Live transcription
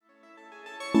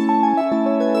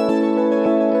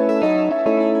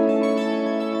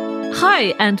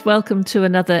Hi, and welcome to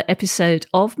another episode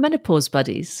of Menopause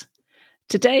Buddies.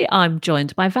 Today I'm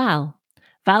joined by Val.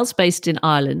 Val's based in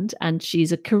Ireland and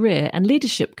she's a career and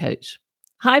leadership coach.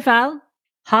 Hi, Val.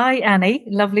 Hi, Annie.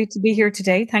 Lovely to be here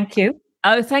today. Thank you.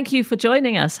 Oh, thank you for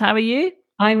joining us. How are you?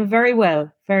 I'm very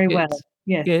well. Very Good. well.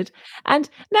 Yes. Good. And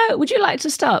now, would you like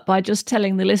to start by just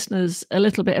telling the listeners a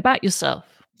little bit about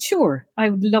yourself? Sure.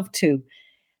 I would love to.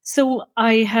 So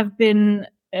I have been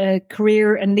a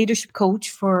career and leadership coach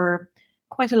for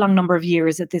quite a long number of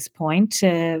years at this point,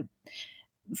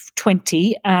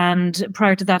 20. And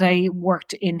prior to that, I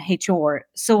worked in HR.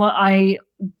 So I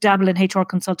dabble in HR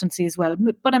consultancy as well,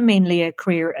 but I'm mainly a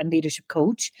career and leadership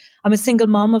coach. I'm a single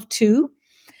mom of two.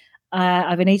 I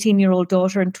have an 18-year-old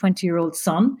daughter and 20-year-old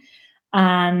son.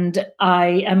 And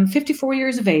I am 54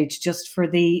 years of age, just for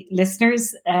the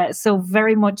listeners. So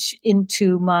very much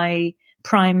into my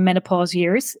prime menopause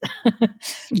years.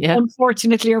 Yeah.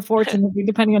 Unfortunately or fortunately,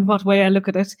 depending on what way I look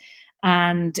at it.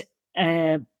 And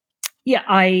I've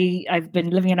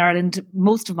been living in Ireland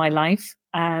most of my life.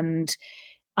 And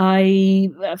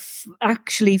I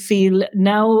actually feel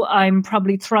now I'm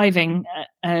probably thriving,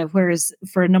 whereas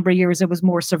for a number of years I was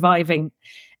more surviving.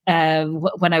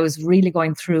 When I was really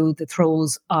going through the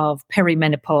throes of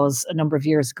perimenopause a number of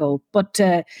years ago. But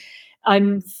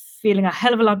I'm feeling a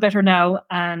hell of a lot better now.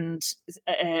 And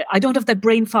I don't have that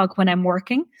brain fog when I'm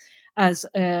working as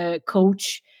a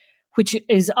coach, which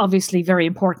is obviously very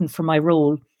important for my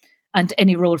role and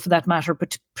any role for that matter,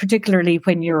 but particularly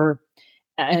when you're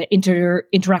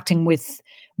interacting with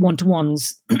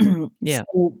one-to-ones. Yeah.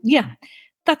 So,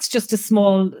 that's just a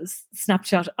small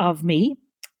snapshot of me.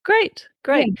 Great.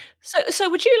 Yeah.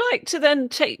 So would you like to then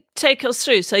take us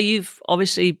through? So you've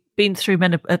obviously been through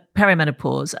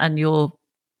perimenopause and you're,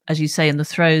 as you say, in the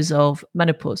throes of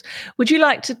menopause. Would you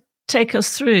like to take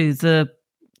us through the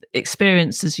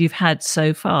experiences you've had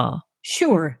so far?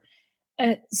 Sure.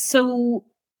 So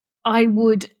I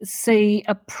would say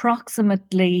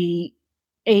approximately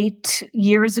 8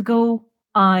 years ago,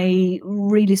 I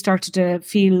really started to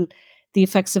feel the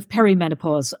effects of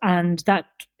perimenopause, and that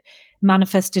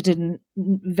manifested in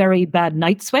very bad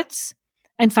night sweats.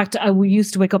 In fact, I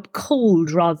used to wake up cold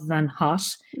rather than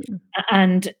hot,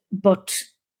 but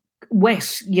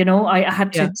wet. I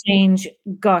had to change.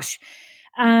 Gosh,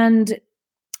 and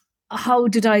how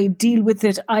did I deal with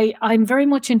it? I'm very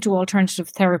much into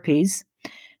alternative therapies,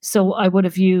 so I would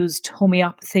have used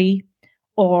homeopathy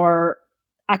or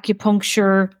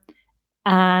acupuncture,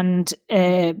 and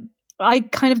I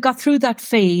kind of got through that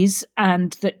phase,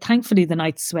 and thankfully the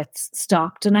night sweats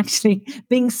stopped. And actually,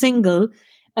 being single,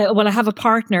 I have a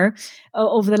partner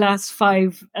over the last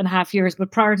 5.5 years,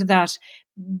 but prior to that,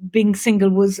 being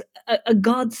single was a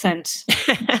godsend.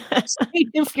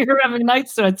 If you're having night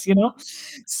sweats,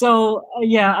 So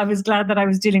I was glad that I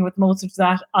was dealing with most of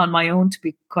that on my own, to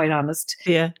be quite honest.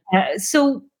 Yeah.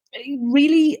 So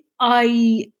really,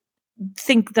 I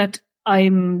think that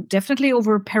I'm definitely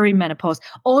over perimenopause.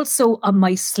 Also on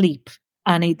my sleep,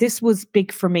 Annie, this was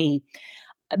big for me.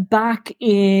 Back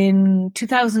in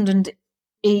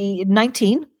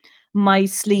 2019, my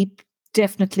sleep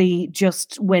definitely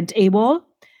just went AWOL.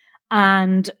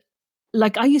 And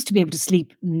I used to be able to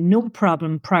sleep no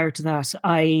problem prior to that.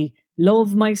 I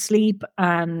love my sleep.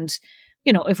 And,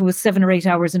 if it was 7 or 8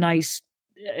 hours a night,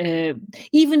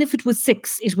 even if it was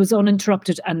 6, it was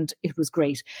uninterrupted and it was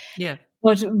great. Yeah.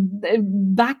 But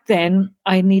back then,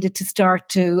 I needed to start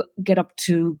to get up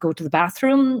to go to the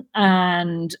bathroom.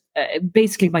 And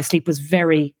basically, my sleep was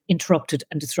very interrupted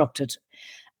and disrupted.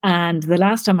 And the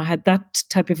last time I had that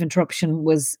type of interruption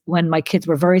was when my kids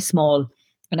were very small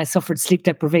and I suffered sleep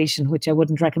deprivation, which I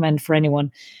wouldn't recommend for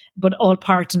anyone, but all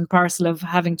part and parcel of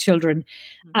having children.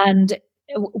 Mm-hmm. And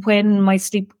when my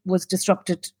sleep was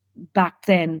disrupted back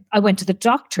then, I went to the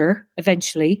doctor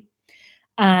eventually,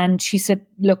 and she said,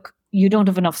 look, you don't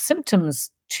have enough symptoms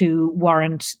to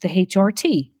warrant the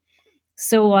HRT.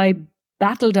 So I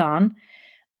battled on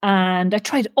and I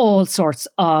tried all sorts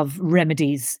of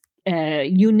remedies.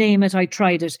 You name it, I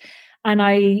tried it. And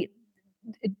I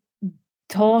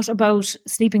thought about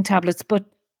sleeping tablets, but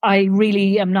I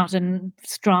really am not a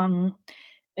strong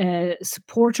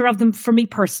supporter of them for me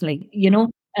personally,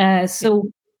 So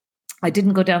I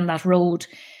didn't go down that road.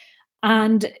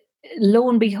 And lo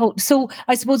and behold, so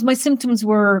I suppose my symptoms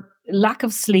were lack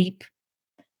of sleep.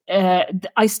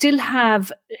 I still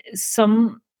have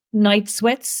some night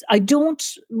sweats. I don't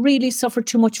really suffer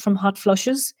too much from hot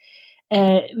flushes,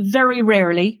 very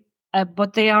rarely,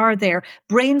 but they are there.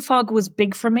 Brain fog was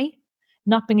big for me,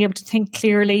 not being able to think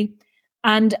clearly.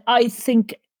 And I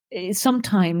think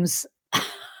sometimes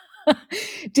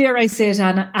dare I say it,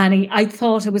 Annie, I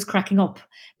thought I was cracking up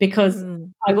because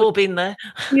We've all been there.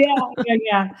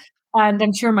 yeah. And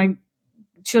I'm sure my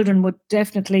children would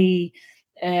definitely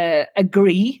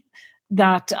agree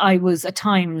that I was at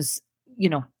times,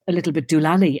 a little bit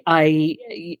doolally. I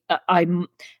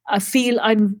feel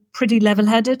I'm pretty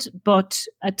level-headed, but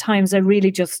at times I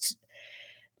really just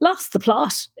lost the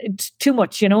plot. It's too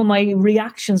much, my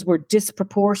reactions were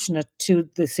disproportionate to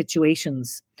the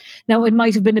situations. Now, it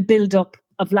might have been a build-up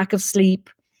of lack of sleep,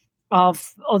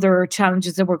 of other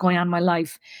challenges that were going on in my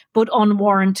life, but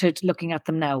unwarranted looking at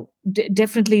them now.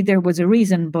 Definitely there was a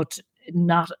reason, but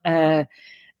not a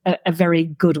very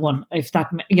good one, if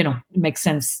that, makes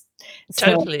sense.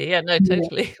 Totally. Yeah, no,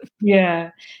 totally. Yeah.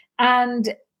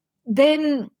 And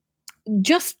then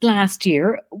just last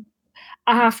year,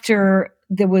 after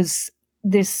there was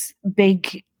this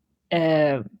big,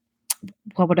 what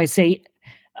would I say?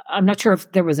 I'm not sure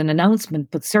if there was an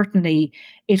announcement, but certainly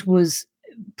it was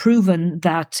proven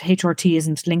that HRT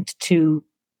isn't linked to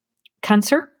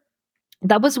cancer.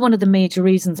 That was one of the major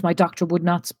reasons my doctor would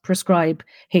not prescribe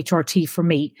HRT for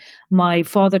me. My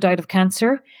father died of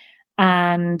cancer,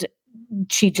 and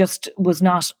she just was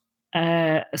not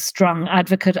a strong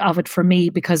advocate of it for me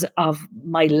because of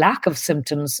my lack of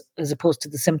symptoms as opposed to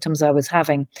the symptoms I was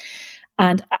having.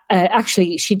 And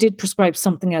actually, she did prescribe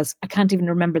something else. I can't even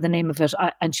remember the name of it.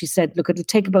 And she said, look, it'll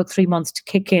take about 3 months to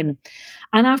kick in.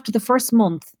 And after the first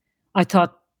month, I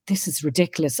thought, this is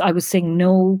ridiculous. I was seeing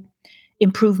no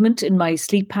improvement in my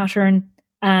sleep pattern.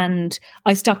 And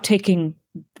I stopped taking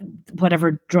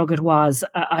whatever drug it was.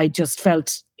 I just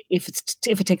felt if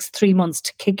it takes 3 months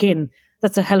to kick in,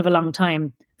 that's a hell of a long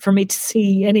time for me to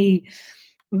see any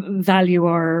value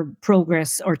or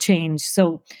progress or change.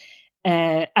 So,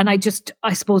 and I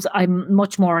suppose I'm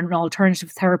much more an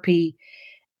alternative therapy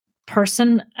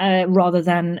person rather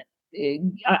than,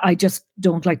 I just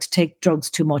don't like to take drugs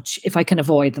too much if I can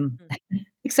avoid them,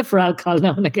 except for alcohol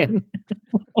now and again.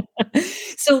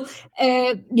 So,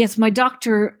 yes, my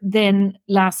doctor then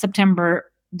last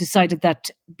September decided that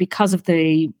because of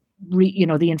the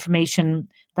information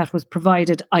that was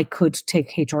provided, I could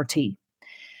take HRT.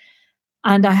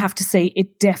 And I have to say,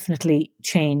 it definitely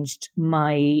changed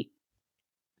my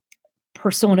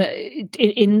persona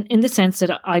in the sense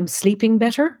that I'm sleeping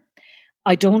better.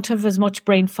 I don't have as much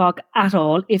brain fog at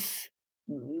all, if,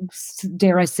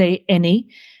 dare I say, any.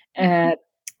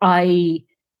 I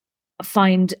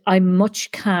find I'm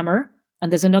much calmer.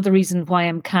 And there's another reason why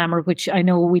I'm calmer, which I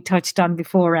know we touched on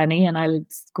before, Annie, and I'll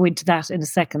go into that in a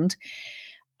second.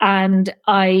 And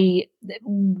I,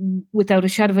 without a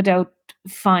shadow of a doubt,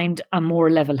 find I'm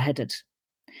more level-headed.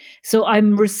 So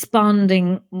I'm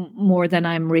responding more than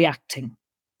I'm reacting.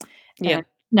 Yeah.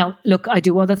 Now, look, I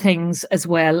do other things as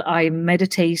well. I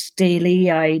meditate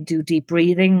daily. I do deep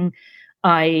breathing.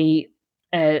 I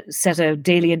set a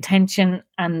daily intention,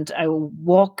 and I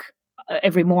walk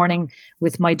every morning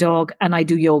with my dog, and I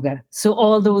do yoga. So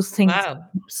all those things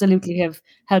absolutely have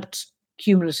helped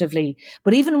cumulatively.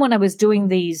 But even when I was doing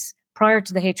these prior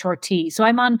to the HRT, so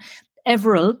I'm on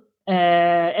Everil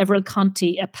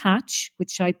Conti, a patch,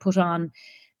 which I put on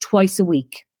twice a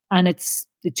week. And it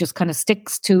just kind of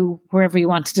sticks to wherever you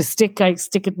want it to stick. I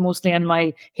stick it mostly on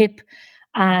my hip,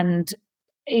 and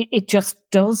it just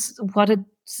does what it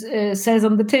says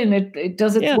on the tin. It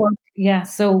does its work. Yeah.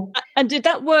 So, and did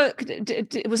that work?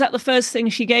 Was that the first thing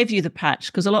she gave you, the patch?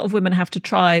 Because a lot of women have to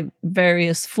try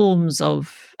various forms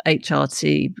of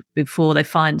HRT before they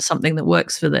find something that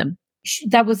works for them.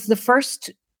 That was the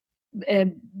first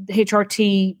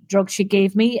HRT drug she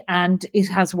gave me, and it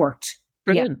has worked.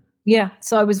 Brilliant. Yeah.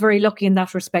 So I was very lucky in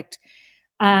that respect.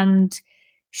 And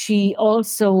she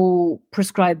also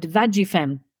prescribed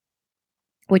Vagifem,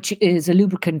 which is a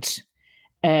lubricant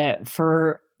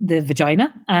for the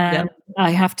vagina. And I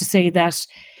have to say that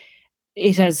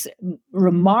it has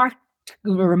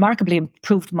remarkably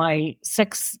improved my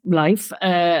sex life.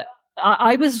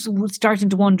 I was starting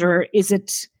to wonder, is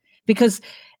it because,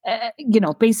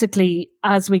 basically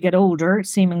as we get older,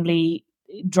 seemingly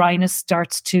dryness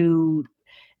starts to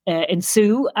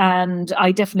ensue, and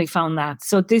I definitely found that.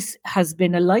 So this has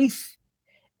been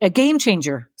a game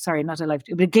changer. Sorry, not a life,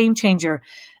 but a game changer.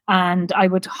 And I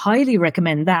would highly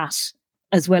recommend that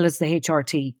as well as the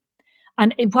HRT.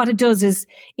 And what it does is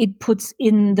it puts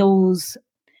in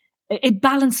it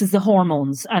balances the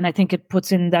hormones. And I think it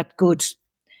puts in that good,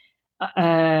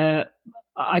 I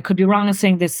could be wrong in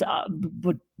saying this,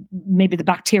 but maybe the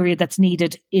bacteria that's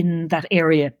needed in that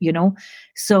area,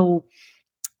 So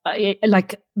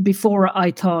like before,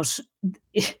 I thought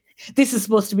this is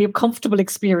supposed to be a comfortable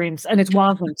experience, and it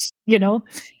wasn't,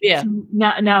 Yeah. So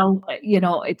now,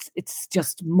 it's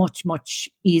just much, much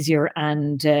easier.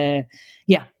 And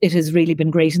yeah, it has really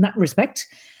been great in that respect.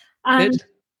 And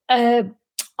Good.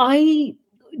 I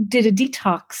did a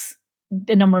detox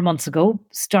a number of months ago,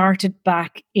 started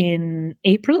back in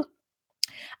April.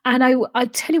 And I'll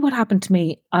tell you what happened to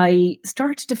me. I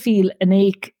started to feel an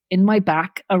ache in my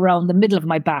back, around the middle of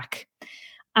my back.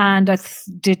 And I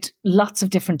did lots of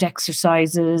different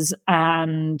exercises.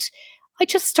 And I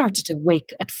just started to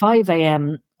wake at 5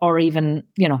 a.m. or even,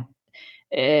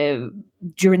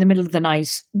 during the middle of the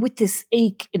night with this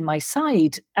ache in my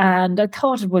side. And I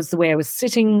thought it was the way I was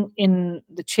sitting in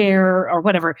the chair or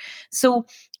whatever. So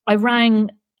I rang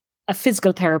a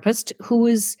physical therapist who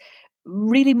is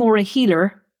really more a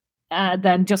healer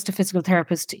than just a physical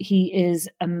therapist. He is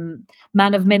a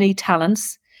man of many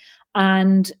talents.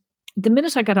 And the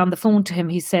minute I got on the phone to him,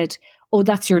 he said, "Oh,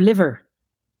 that's your liver."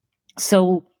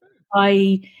 So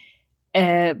I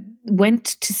went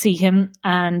to see him,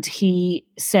 and he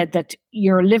said that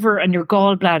your liver and your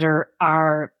gallbladder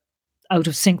are out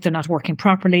of sync. They're not working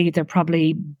properly. They're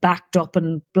probably backed up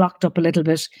and blocked up a little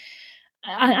bit.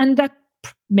 And that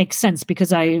makes sense,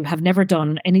 because I have never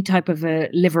done any type of a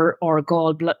liver or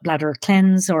gallbladder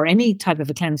cleanse, or any type of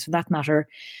a cleanse for that matter.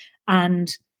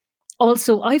 And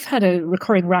also, I've had a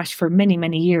recurring rash for many,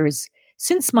 many years,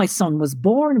 since my son was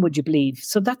born, would you believe?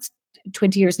 So that's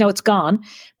 20 years. Now it's gone,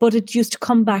 but it used to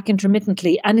come back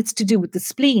intermittently, and it's to do with the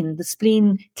spleen. The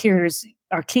spleen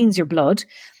cleans your blood,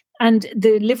 and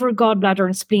the liver, gallbladder,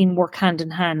 and spleen work hand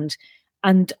in hand.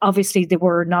 And obviously they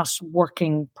were not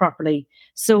working properly.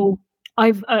 So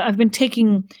I've been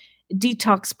taking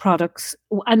detox products,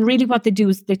 and really what they do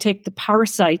is they take the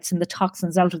parasites and the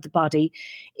toxins out of the body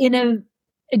in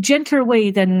a gentler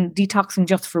way than detoxing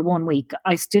just for 1 week.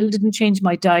 I still didn't change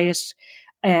my diet.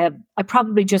 I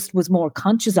probably just was more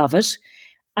conscious of it.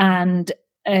 And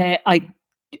I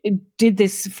did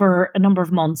this for a number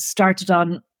of months, started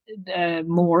on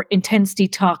more intense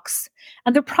detox.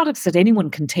 And they're products that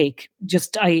anyone can take.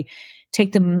 Just I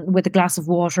take them with a glass of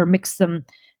water, mix them.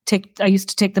 I used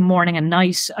to take them morning and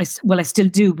night. I still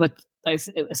do, but I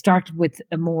started with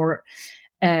a more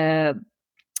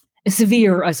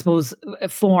severe, I suppose,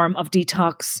 form of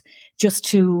detox, just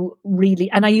to really.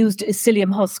 And I used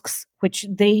psyllium husks, which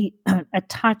they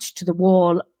attach to the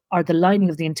wall or the lining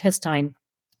of the intestine,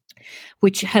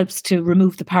 which helps to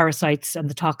remove the parasites and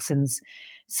the toxins.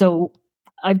 So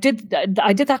I did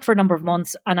that for a number of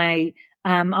months, and I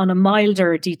am on a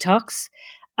milder detox.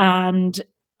 And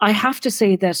I have to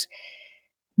say that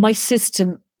my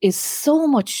system is so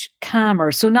much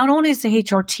calmer. So not only is the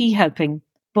HRT helping,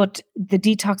 but the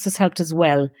detox has helped as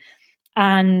well.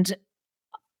 And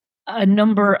a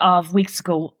number of weeks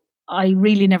ago, I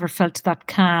really never felt that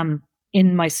calm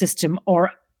in my system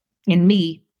or in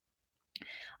me,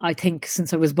 I think,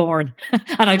 since I was born.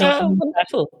 And I don't know.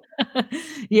 Wonderful.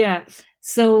 Yeah.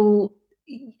 So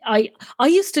I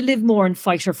used to live more in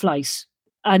fight or flight.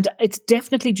 And it's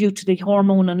definitely due to the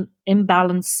hormonal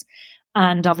imbalance,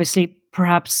 and obviously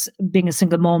perhaps being a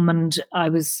single mom, and I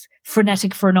was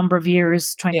frenetic for a number of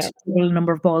years trying to roll a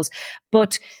number of balls.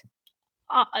 But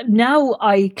now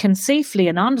I can safely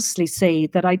and honestly say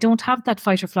that I don't have that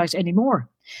fight or flight anymore.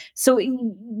 So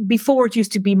before it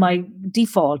used to be my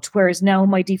default, whereas now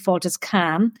my default is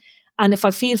calm. And if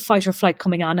I feel fight or flight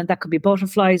coming on, and that could be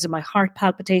butterflies or my heart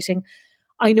palpitating,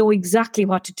 I know exactly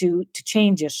what to do to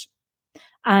change it.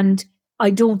 And I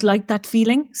don't like that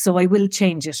feeling, so I will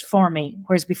change it for me.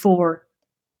 Whereas before,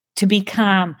 to be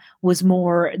calm was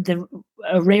more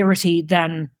a rarity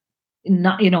than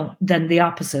the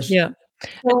opposite. Yeah.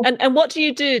 So, and what do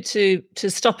you do to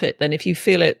stop it then if you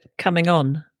feel it coming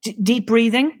on? Deep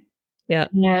breathing. Yeah.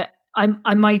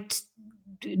 I might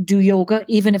do yoga,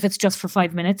 even if it's just for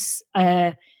 5 minutes.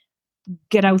 Get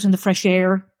out in the fresh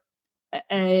air.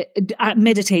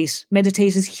 Meditate.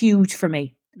 Meditate is huge for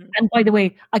me. And by the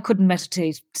way, I couldn't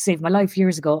meditate to save my life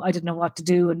years ago. I didn't know what to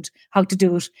do and how to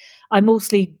do it. I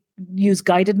mostly use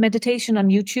guided meditation on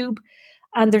YouTube,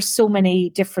 and there's so many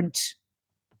different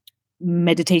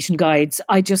meditation guides.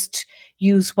 I just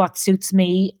use what suits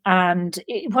me, and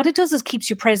what it does is keeps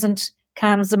you present,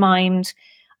 calms the mind.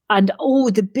 And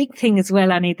the big thing as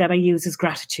well, Annie, that I use is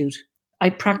gratitude. I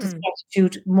practice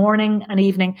gratitude morning and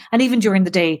evening, and even during the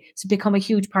day. It's become a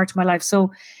huge part of my life.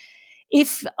 So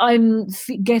if I'm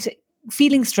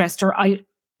feeling stressed, or I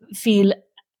feel,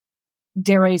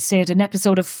 dare I say it, an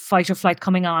episode of fight or flight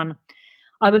coming on,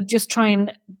 I will just try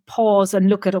and pause and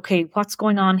look at, okay, what's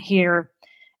going on here?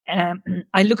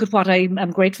 I look at what I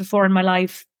am grateful for in my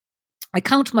life. I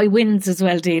count my wins as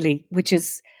well daily, which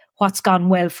is what's gone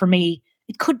well for me.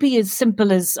 It could be as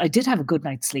simple as I did have a good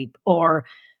night's sleep, or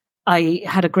I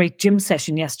had a great gym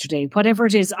session yesterday. Whatever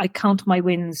it is, I count my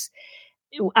wins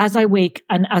as I wake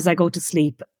and as I go to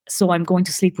sleep. So I'm going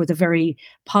to sleep with a very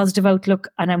positive outlook,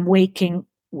 and I'm waking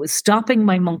with stopping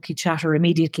my monkey chatter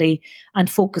immediately and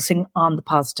focusing on the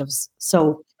positives.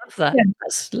 So Love that. yeah.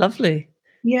 That's lovely.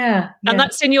 Yeah. And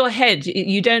that's in your head.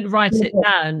 You don't write it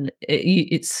down.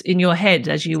 It's in your head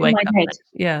as you wake up.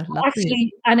 Yeah, lovely.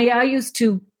 Actually, Annie, I used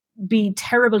to be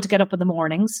terrible to get up in the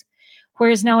mornings,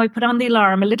 whereas now I put on the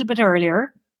alarm a little bit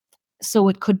earlier. So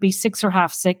it could be 6 or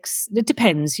 5:30. It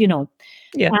depends, you know.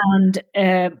 Yeah. And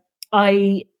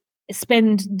I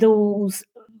spend those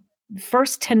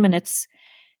first 10 minutes,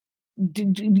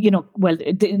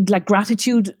 like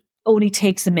gratitude only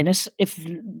takes a minute, if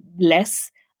less,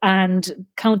 and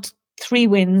count 3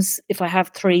 wins. If I have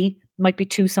 3, might be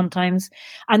 2 sometimes.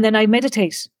 And then I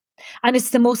meditate. And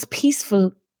it's the most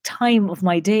peaceful time of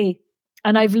my day.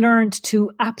 And I've learned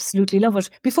to absolutely love it.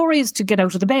 Before, I used to get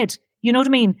out of the bed. You know what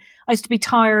I mean? I used to be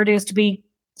tired. I used to be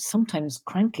sometimes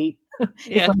cranky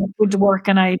if I went to work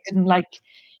and I didn't like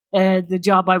the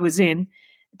job I was in.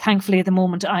 Thankfully, at the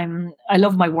moment, I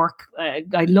love my work.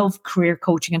 I love career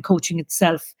coaching and coaching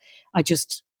itself. I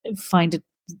just find it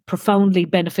profoundly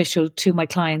beneficial to my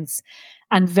clients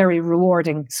and very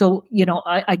rewarding. So, you know,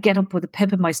 I get up with a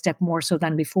pep in my step more so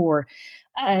than before.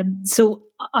 So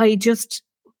I just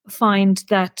find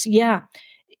that,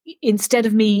 instead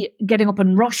of me getting up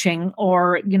and rushing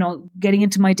or, you know, getting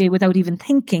into my day without even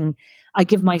thinking, I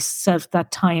give myself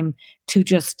that time to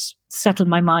just settle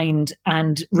my mind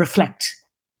and reflect.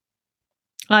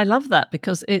 I love that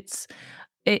because it's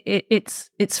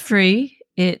free.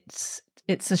 It's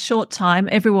a short time.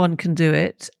 Everyone can do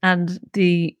it, and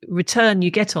the return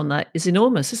you get on that is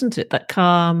enormous, isn't it? That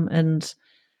calm and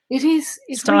it is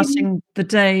starting really the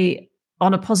day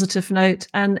on a positive note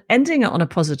and ending it on a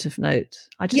positive note.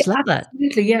 I just love that.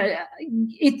 Absolutely, yeah.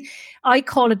 I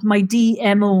call it my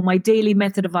DMO, my daily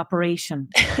method of operation.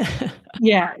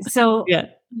 Yeah. So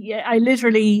I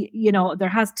literally, you know, there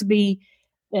has to be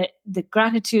the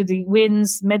gratitude, the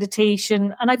wins,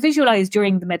 meditation, and I visualize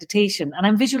during the meditation, and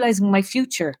I'm visualizing my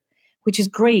future, which is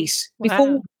great.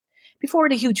 Wow. Before I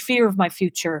had a huge fear of my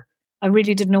future. I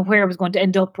really didn't know where I was going to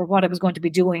end up or what I was going to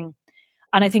be doing,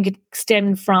 and I think it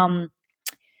stemmed from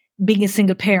being a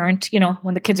single parent. You know,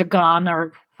 when the kids are gone,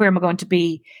 or where am I going to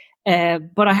be?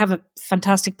 But I have a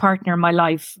fantastic partner in my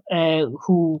life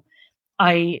who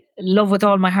I love with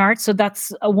all my heart. So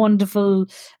that's a wonderful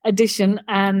addition.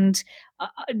 And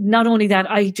not only that,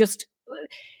 I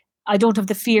don't have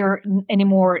the fear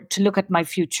anymore to look at my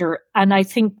future. And I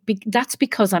think that's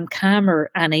because I'm calmer,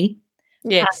 Annie.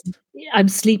 Yes. I'm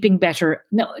sleeping better.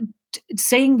 No,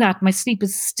 saying that, my sleep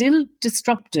is still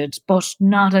disrupted, but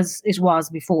not as it was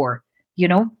before, you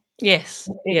know? Yes.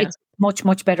 It's much,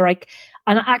 much better. And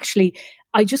actually,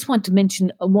 I just want to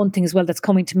mention one thing as well that's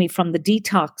coming to me from the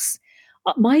detox.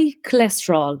 My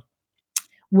cholesterol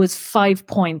was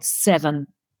 5.7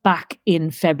 back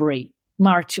in February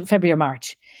or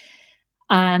March.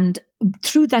 And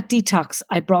through that detox,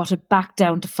 I brought it back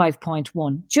down to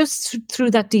 5.1, just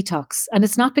through that detox. And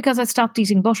it's not because I stopped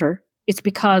eating butter. It's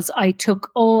because I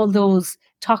took all those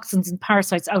toxins and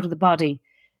parasites out of the body.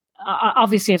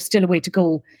 Obviously, I have still a way to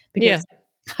go because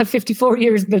I have 54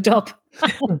 years built up.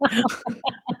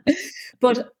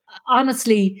 But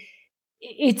honestly,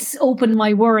 it's opened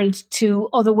my world to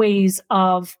other ways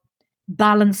of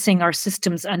balancing our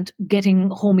systems and getting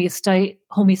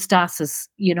homeostasis,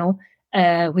 you know,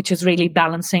 which is really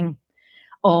balancing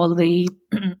all the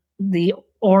the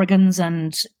organs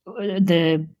and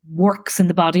the works in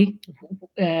the body,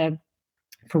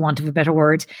 for want of a better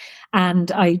word.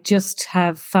 And I just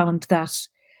have found that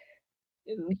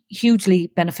hugely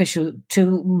beneficial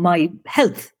to my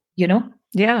health, you know?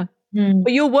 Yeah.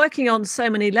 But you're working on so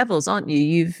many levels, aren't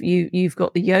you? You've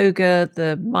got the yoga,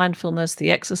 the mindfulness,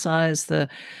 the exercise, the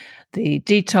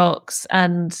detox,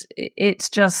 and it's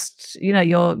just, you know,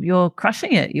 you're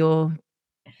crushing it. You're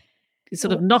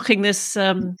sort of knocking this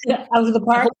out of the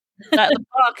park. Out of the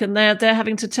park, and they're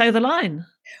having to toe the line.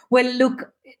 Well,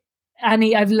 look,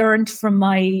 Annie, I've learned from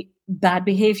my bad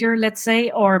behavior, let's say,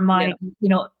 or my, you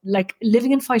know, like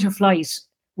living in fight or flight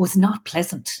was not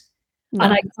pleasant. No.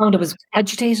 And I found I was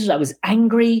agitated, I was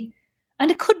angry,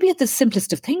 and it could be at the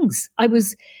simplest of things. I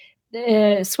was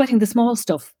sweating the small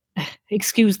stuff.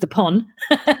 Excuse the pun.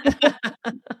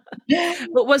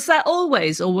 But was that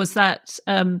always, or was that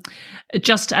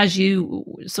just as you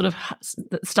sort of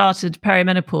started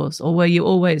perimenopause, or were you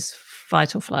always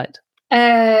fight or flight?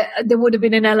 There would have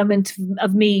been an element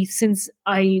of me since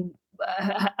I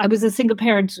I was a single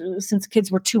parent since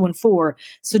kids were 2 and 4.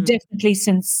 So definitely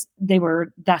since they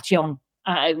were that young.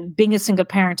 Being a single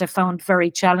parent, I found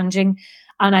very challenging.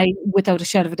 And I, without a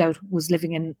shadow of a doubt, was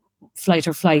living in fight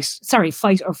or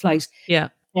flight. Yeah.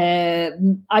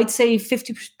 I'd say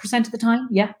 50% of the time.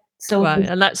 Yeah. So right.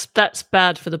 And that's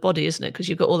bad for the body, isn't it? Because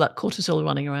you've got all that cortisol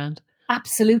running around.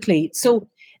 Absolutely. So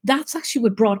that's actually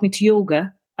what brought me to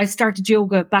yoga. I started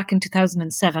yoga back in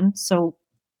 2007. So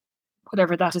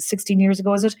whatever that is, 16 years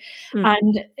ago, is it?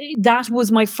 And that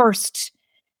was my first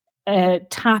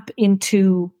tap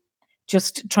into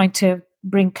just trying to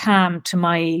bring calm to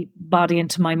my body and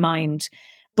to my mind.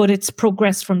 But it's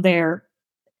progressed from there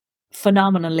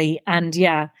phenomenally. And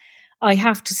yeah, I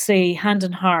have to say, hand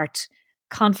in heart,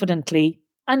 confidently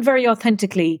and very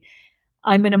authentically,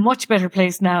 I'm in a much better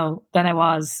place now than I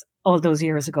was all those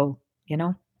years ago,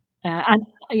 and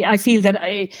I feel that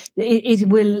it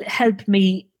will help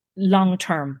me long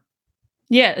term.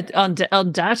 Yeah,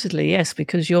 undoubtedly, yes,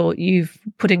 because you've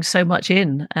putting so much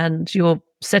in, and you're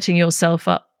setting yourself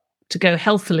up to go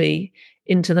healthily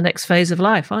into the next phase of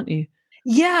life, aren't you?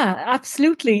 Yeah,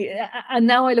 absolutely. And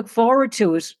now I look forward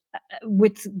to it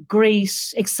with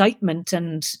great excitement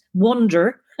and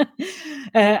wonder,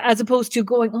 as opposed to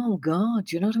going, "Oh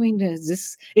God, you know what I mean? Is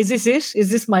this it? Is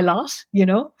this my lot?"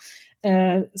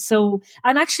 So,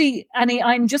 and actually, Annie,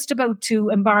 I'm just about to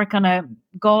embark on a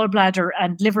gallbladder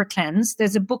and liver cleanse.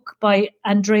 There's a book by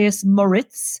Andreas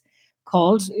Moritz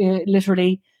called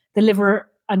literally The Liver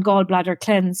and Gallbladder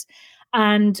Cleanse.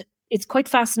 And it's quite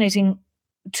fascinating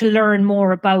to learn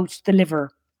more about the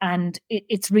liver. And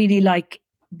it's really like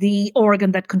the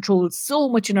organ that controls so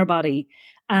much in our body.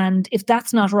 And if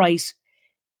that's not right,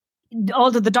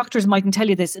 although the doctors mightn't tell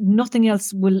you this, nothing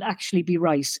else will actually be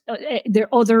right. There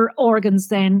are other organs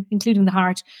then, including the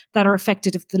heart, that are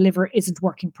affected if the liver isn't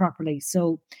working properly.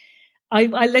 So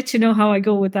I'll let you know how I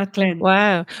go with that cleanse.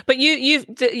 Wow! But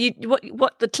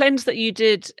what the cleanse that you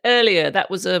did earlier, that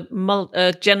was a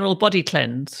general body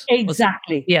cleanse.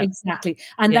 Exactly, exactly.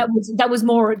 And that was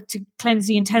more to cleanse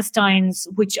the intestines,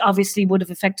 which obviously would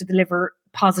have affected the liver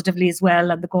positively as well,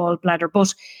 and the gallbladder.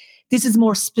 But this is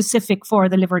more specific for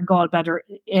the liver and gallbladder.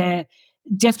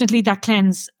 Definitely that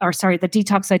the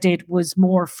detox I did was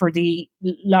more for the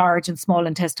large and small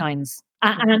intestines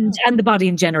and the body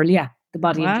in general. Yeah, the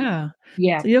body. Wow. In general.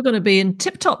 Yeah. So you're going to be in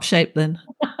tip-top shape then.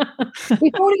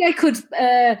 If only I could,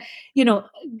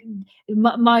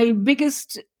 my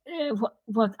biggest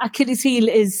what Achilles heel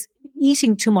is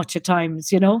eating too much at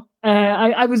times.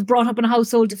 I was brought up in a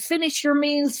household to finish your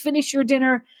meals, finish your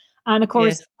dinner, and of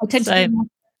course I tend to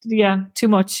do too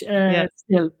much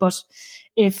still. But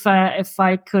if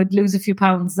I could lose a few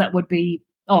pounds, that would be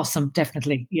awesome.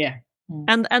 Definitely, yeah.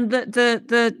 And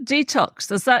the detox,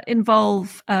 does that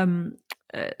involve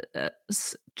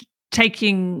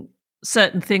taking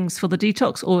certain things for the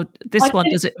detox, or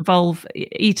does it involve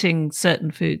eating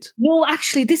certain foods? No,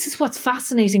 actually, this is what's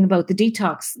fascinating about the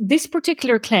detox. This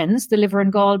particular cleanse, the liver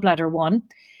and gallbladder one,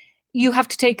 you have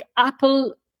to take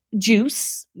apple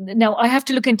juice. Now, I have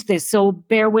to look into this, so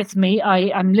bear with me.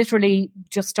 I'm literally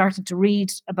just starting to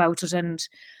read about it, and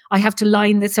I have to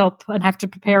line this up and have to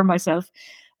prepare myself.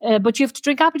 But you have to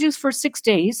drink apple juice for 6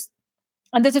 days.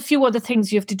 And there's a few other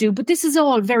things you have to do, but this is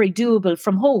all very doable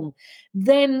from home.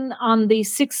 Then on the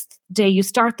 6th day, you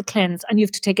start the cleanse and you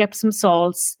have to take Epsom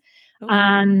salts.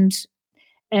 And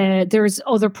there's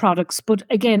other products, but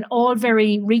again, all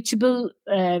very reachable,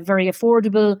 very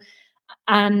affordable.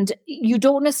 And you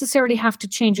don't necessarily have to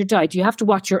change your diet. You have to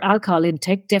watch your alcohol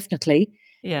intake, definitely.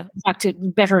 Yeah. In fact,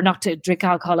 better not to drink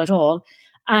alcohol at all.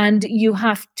 And you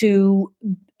have to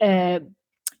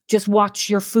just watch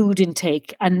your food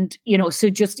intake, and so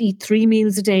just eat 3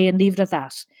 meals a day and leave it at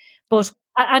that. But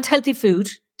and healthy food,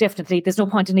 definitely. There's no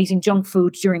point in eating junk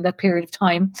food during that period of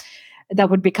time. That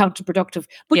would be counterproductive.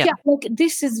 But look,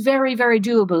 this is very, very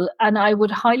doable, and I would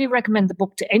highly recommend the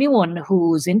book to anyone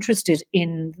who's interested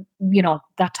in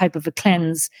that type of a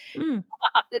cleanse.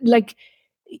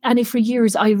 And for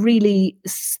years I really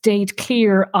stayed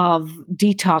clear of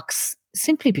detox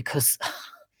simply because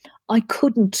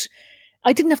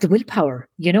I didn't have the willpower,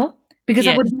 because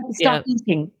I would stop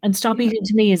eating, and stop eating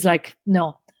to me is like,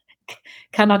 no,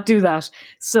 cannot do that.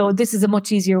 So this is a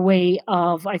much easier way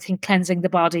of, I think, cleansing the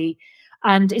body,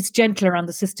 and it's gentler on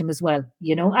the system as well,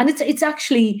 and it's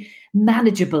actually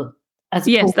manageable.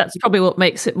 That's probably what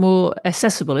makes it more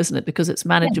accessible, isn't it? Because it's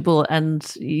manageable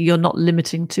and you're not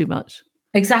limiting too much.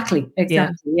 Exactly.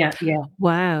 Yeah. Yeah. Yeah.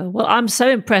 Wow. Well, I'm so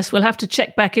impressed. We'll have to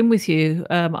check back in with you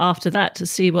after that to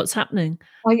see what's happening.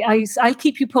 I'll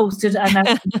keep you posted, and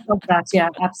I'll discuss that. Yeah,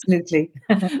 absolutely.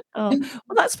 Oh, well,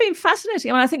 that's been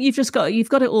fascinating. I mean, I think you've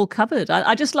got it all covered.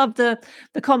 I just love the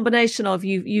combination of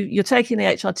you're taking the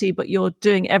HRT, but you're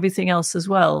doing everything else as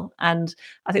well. And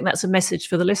I think that's a message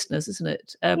for the listeners, isn't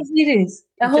it? Yes, it is.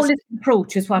 A Just holistic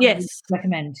approach is what I would yes,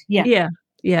 recommend. Yeah. yeah,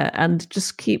 yeah, and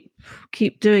just keep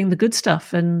doing the good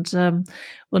stuff, and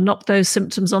we'll knock those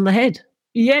symptoms on the head.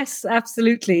 Yes,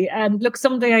 absolutely. And look,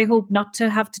 someday I hope not to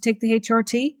have to take the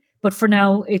HRT, but for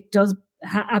now, it does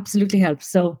absolutely help.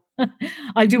 So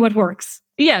I'll do what works.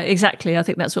 Yeah, exactly. I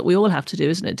think that's what we all have to do,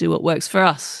 isn't it? Do what works for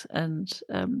us, and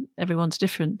everyone's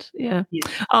different. Yeah. Yeah.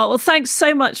 Oh well, thanks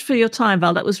so much for your time,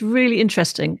 Val. That was really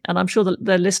interesting, and I'm sure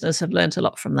the listeners have learned a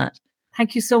lot from that.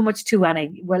 Thank you so much too,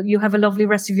 Annie. Well, you have a lovely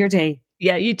rest of your day.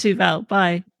 Yeah, you too, Val.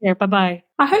 Bye. Yeah, bye-bye.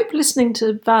 I hope listening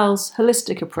to Val's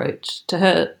holistic approach to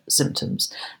her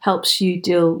symptoms helps you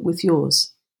deal with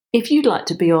yours. If you'd like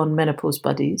to be on Menopause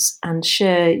Buddies and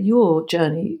share your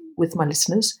journey with my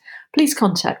listeners, please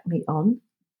contact me on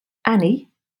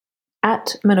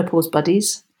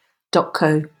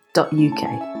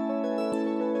Annie@menopausebuddies.co.uk.